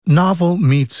Novel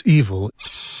Meets Evil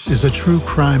is a true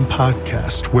crime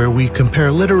podcast where we compare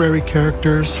literary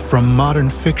characters from modern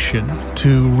fiction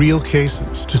to real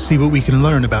cases to see what we can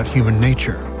learn about human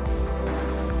nature.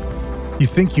 You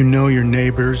think you know your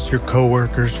neighbors, your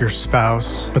coworkers, your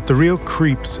spouse, but the real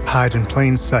creeps hide in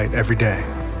plain sight every day.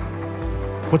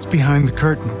 What's behind the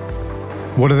curtain?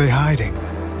 What are they hiding?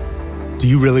 Do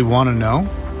you really want to know?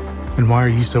 And why are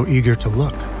you so eager to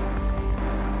look?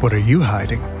 What are you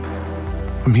hiding?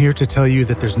 I'm here to tell you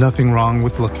that there's nothing wrong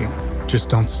with looking. Just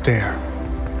don't stare.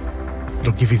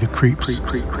 It'll give you the creeps.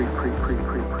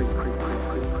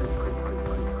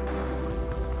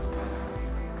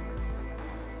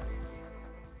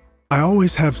 I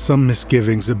always have some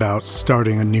misgivings about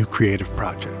starting a new creative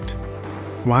project.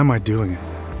 Why am I doing it?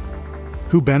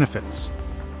 Who benefits?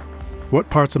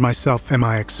 What parts of myself am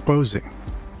I exposing?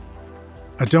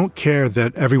 I don't care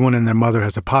that everyone and their mother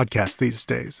has a podcast these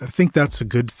days. I think that's a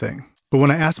good thing. But when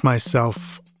I ask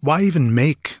myself, why even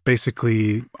make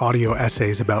basically audio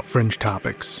essays about fringe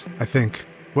topics, I think,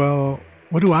 well,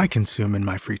 what do I consume in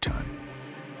my free time?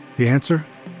 The answer?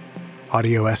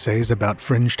 Audio essays about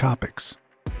fringe topics.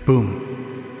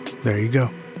 Boom. There you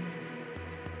go.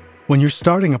 When you're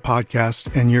starting a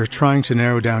podcast and you're trying to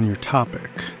narrow down your topic,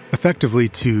 effectively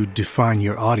to define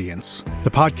your audience,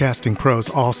 the podcasting pros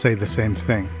all say the same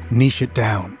thing: niche it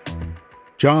down.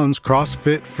 John's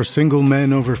CrossFit for single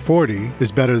men over 40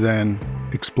 is better than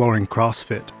exploring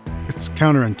CrossFit. It's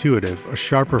counterintuitive. A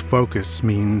sharper focus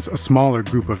means a smaller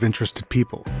group of interested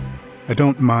people. I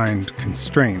don't mind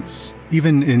constraints.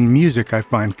 Even in music, I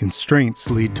find constraints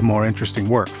lead to more interesting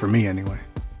work, for me anyway.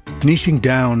 Niching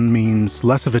down means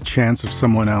less of a chance of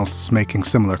someone else making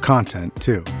similar content,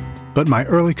 too. But my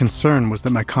early concern was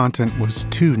that my content was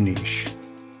too niche.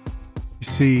 You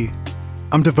see,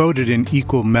 I'm devoted in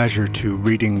equal measure to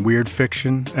reading weird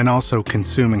fiction and also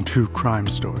consuming true crime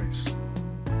stories.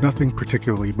 Nothing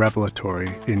particularly revelatory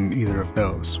in either of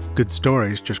those. Good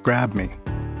stories just grab me.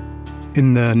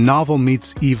 In the Novel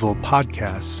Meets Evil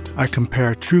podcast, I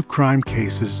compare true crime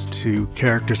cases to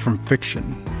characters from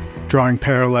fiction, drawing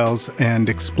parallels and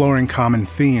exploring common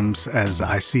themes as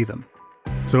I see them.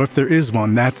 So if there is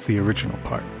one, that's the original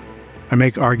part. I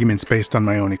make arguments based on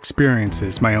my own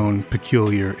experiences, my own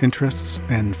peculiar interests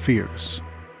and fears.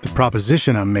 The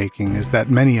proposition I'm making is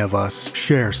that many of us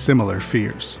share similar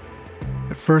fears.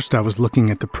 At first, I was looking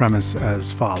at the premise as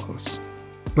follows.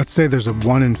 Let's say there's a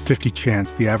 1 in 50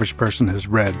 chance the average person has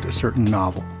read a certain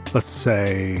novel. Let's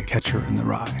say Catcher in the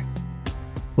Rye.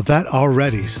 Well, that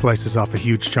already slices off a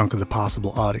huge chunk of the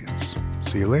possible audience.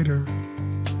 See you later.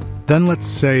 Then let's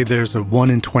say there's a 1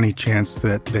 in 20 chance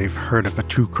that they've heard of a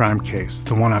true crime case,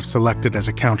 the one I've selected as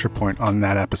a counterpoint on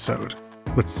that episode.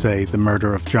 Let's say The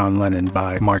Murder of John Lennon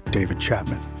by Mark David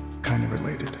Chapman. Kind of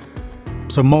related.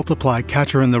 So multiply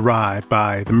Catcher in the Rye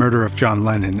by The Murder of John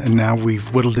Lennon, and now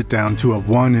we've whittled it down to a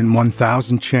 1 in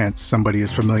 1,000 chance somebody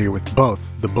is familiar with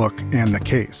both the book and the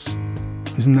case.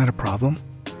 Isn't that a problem?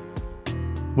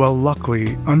 Well,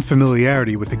 luckily,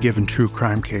 unfamiliarity with a given true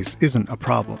crime case isn't a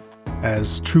problem,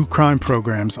 as true crime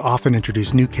programs often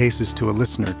introduce new cases to a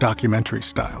listener, documentary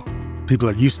style. People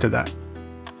are used to that.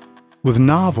 With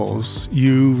novels,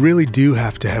 you really do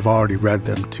have to have already read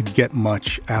them to get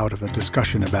much out of a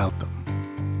discussion about them.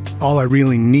 All I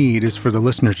really need is for the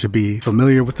listener to be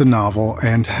familiar with the novel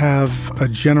and have a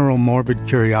general morbid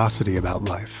curiosity about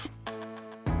life.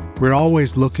 We're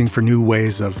always looking for new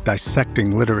ways of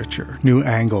dissecting literature, new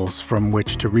angles from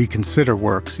which to reconsider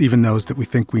works, even those that we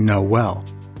think we know well.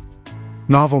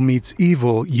 Novel Meets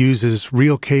Evil uses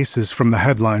real cases from the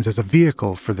headlines as a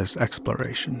vehicle for this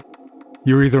exploration.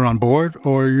 You're either on board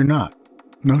or you're not.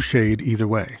 No shade either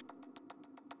way.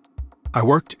 I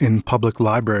worked in public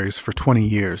libraries for 20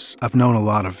 years. I've known a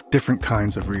lot of different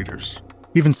kinds of readers.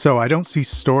 Even so, I don't see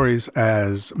stories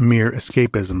as mere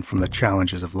escapism from the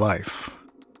challenges of life.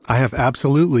 I have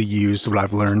absolutely used what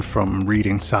I've learned from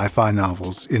reading sci-fi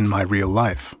novels in my real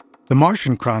life. The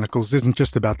Martian Chronicles isn't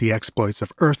just about the exploits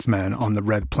of Earthmen on the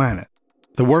Red Planet.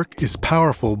 The work is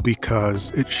powerful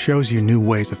because it shows you new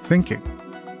ways of thinking,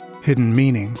 hidden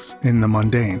meanings in the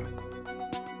mundane.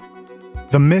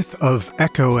 The myth of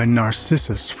Echo and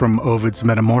Narcissus from Ovid's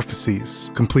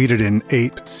Metamorphoses, completed in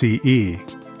 8 CE,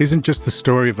 isn't just the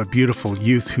story of a beautiful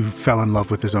youth who fell in love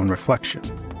with his own reflection.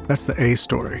 That's the A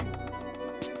story.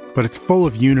 But it's full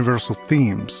of universal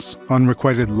themes,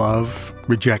 unrequited love,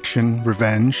 rejection,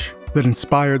 revenge, that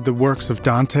inspired the works of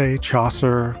Dante,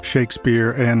 Chaucer,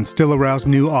 Shakespeare, and still arouse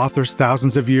new authors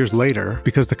thousands of years later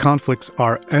because the conflicts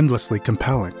are endlessly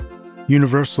compelling.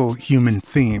 Universal human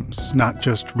themes, not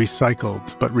just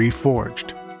recycled, but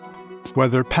reforged.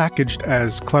 Whether packaged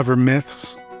as clever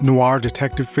myths, noir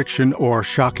detective fiction, or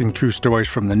shocking true stories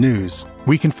from the news,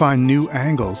 we can find new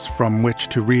angles from which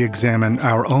to re-examine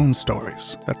our own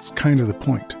stories. That's kind of the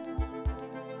point.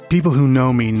 People who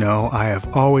know me know I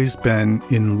have always been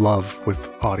in love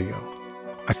with audio.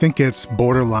 I think it's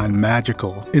borderline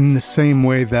magical in the same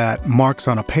way that marks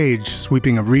on a page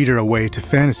sweeping a reader away to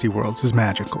fantasy worlds is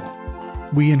magical.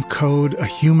 We encode a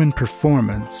human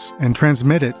performance and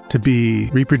transmit it to be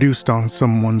reproduced on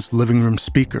someone's living room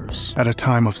speakers at a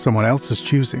time of someone else's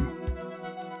choosing.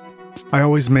 I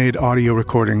always made audio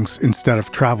recordings instead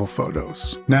of travel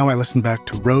photos. Now I listen back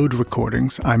to road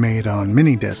recordings I made on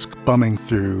minidisc bumming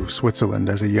through Switzerland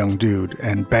as a young dude,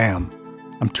 and bam,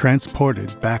 I'm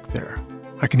transported back there.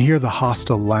 I can hear the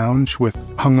hostel lounge with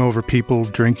hungover people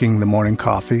drinking the morning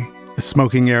coffee, the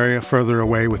smoking area further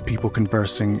away with people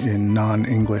conversing in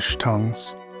non-English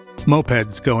tongues,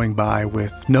 mopeds going by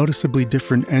with noticeably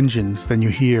different engines than you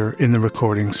hear in the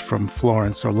recordings from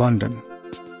Florence or London.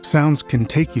 Sounds can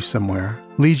take you somewhere,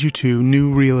 lead you to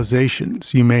new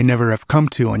realizations you may never have come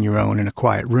to on your own in a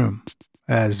quiet room,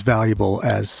 as valuable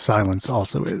as silence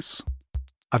also is.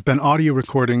 I've been audio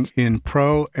recording in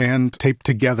pro and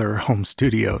taped-together home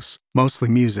studios, mostly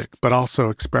music, but also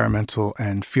experimental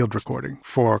and field recording,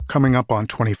 for coming up on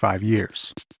 25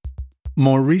 years.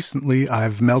 More recently,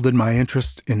 I've melded my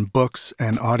interest in books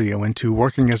and audio into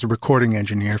working as a recording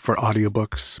engineer for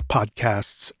audiobooks,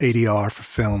 podcasts, ADR for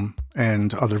film,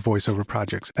 and other voiceover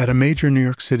projects at a major New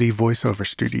York City voiceover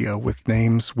studio with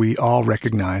names we all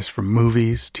recognize from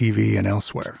movies, TV, and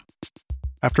elsewhere.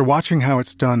 After watching how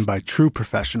it's done by true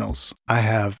professionals, I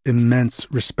have immense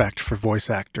respect for voice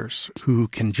actors who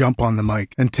can jump on the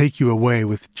mic and take you away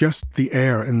with just the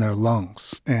air in their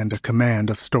lungs and a command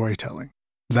of storytelling.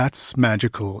 That's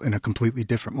magical in a completely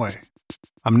different way.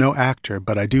 I'm no actor,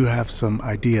 but I do have some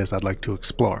ideas I'd like to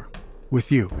explore.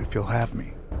 With you, if you'll have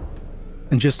me.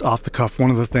 And just off the cuff, one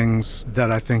of the things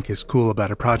that I think is cool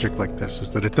about a project like this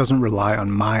is that it doesn't rely on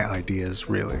my ideas,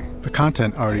 really. The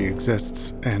content already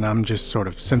exists, and I'm just sort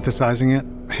of synthesizing it,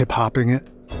 hip-hopping it.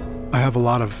 I have a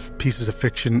lot of pieces of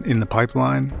fiction in the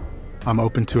pipeline. I'm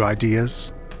open to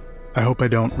ideas. I hope I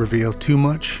don't reveal too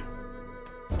much,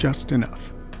 just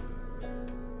enough.